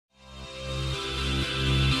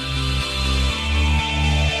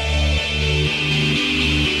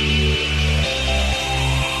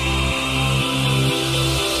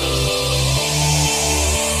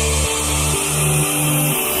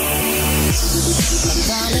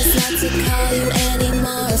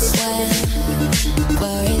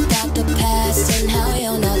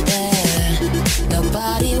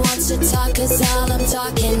cause all I'm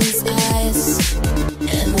talking is eyes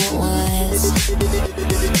and what was.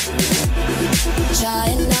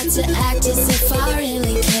 Trying not to act as if I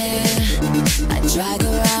really care. I drag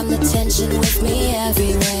around the tension with me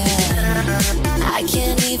everywhere. I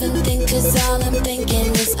can't even think cause all I'm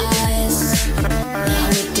thinking is eyes. Now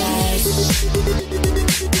it dies.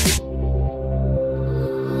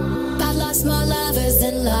 I've lost more lovers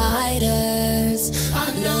than lighters.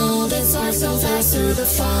 I know this heart so fast through the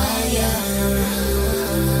fire.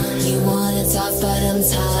 You wanna talk but I'm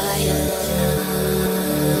tired.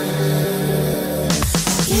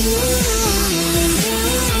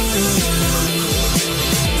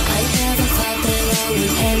 I never thought that I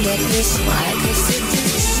would end up wishing I could sit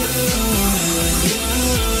this through.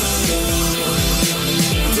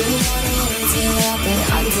 Do wanna wake it up but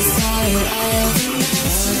I'm just tired. I overnight.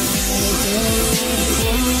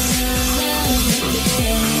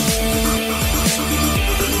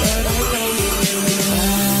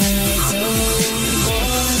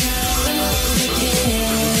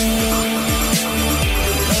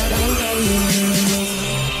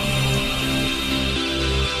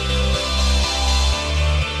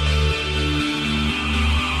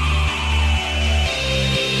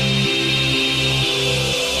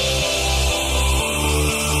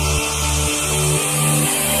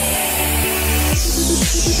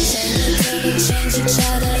 Change each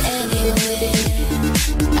other anyway.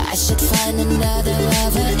 I should find another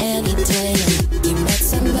lover any day. You met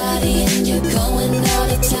somebody and you're going out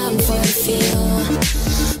of town for a few.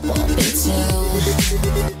 Won't be two.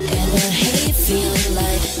 And I hate feeling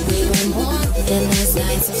like we were more in those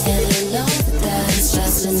nights. And I know that I'm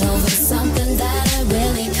stressing over something that I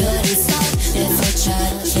really couldn't solve if I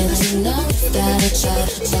tried. And you know that I tried,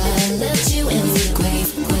 but I left you in the grave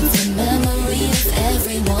with the memory of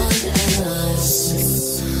everyone else.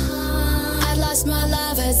 I lost my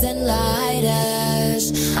lovers and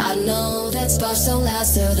lighters. I know that sparks don't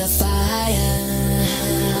last through the fire.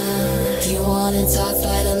 You wanna talk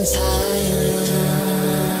but I'm tired.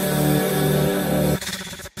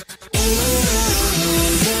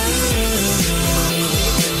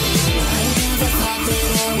 I never thought that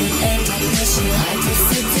I would end up wishing I could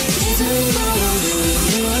sit this through.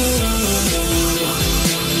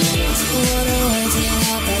 Do wanna wake it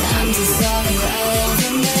up but I'm just sorry I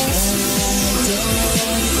overdosed.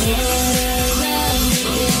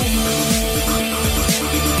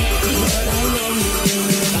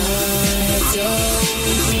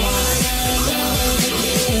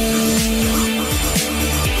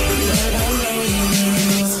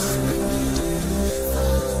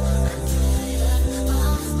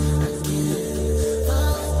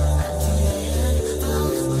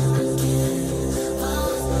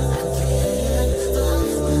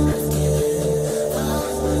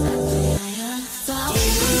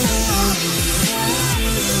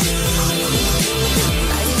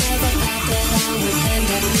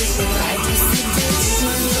 I just sit this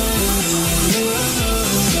through.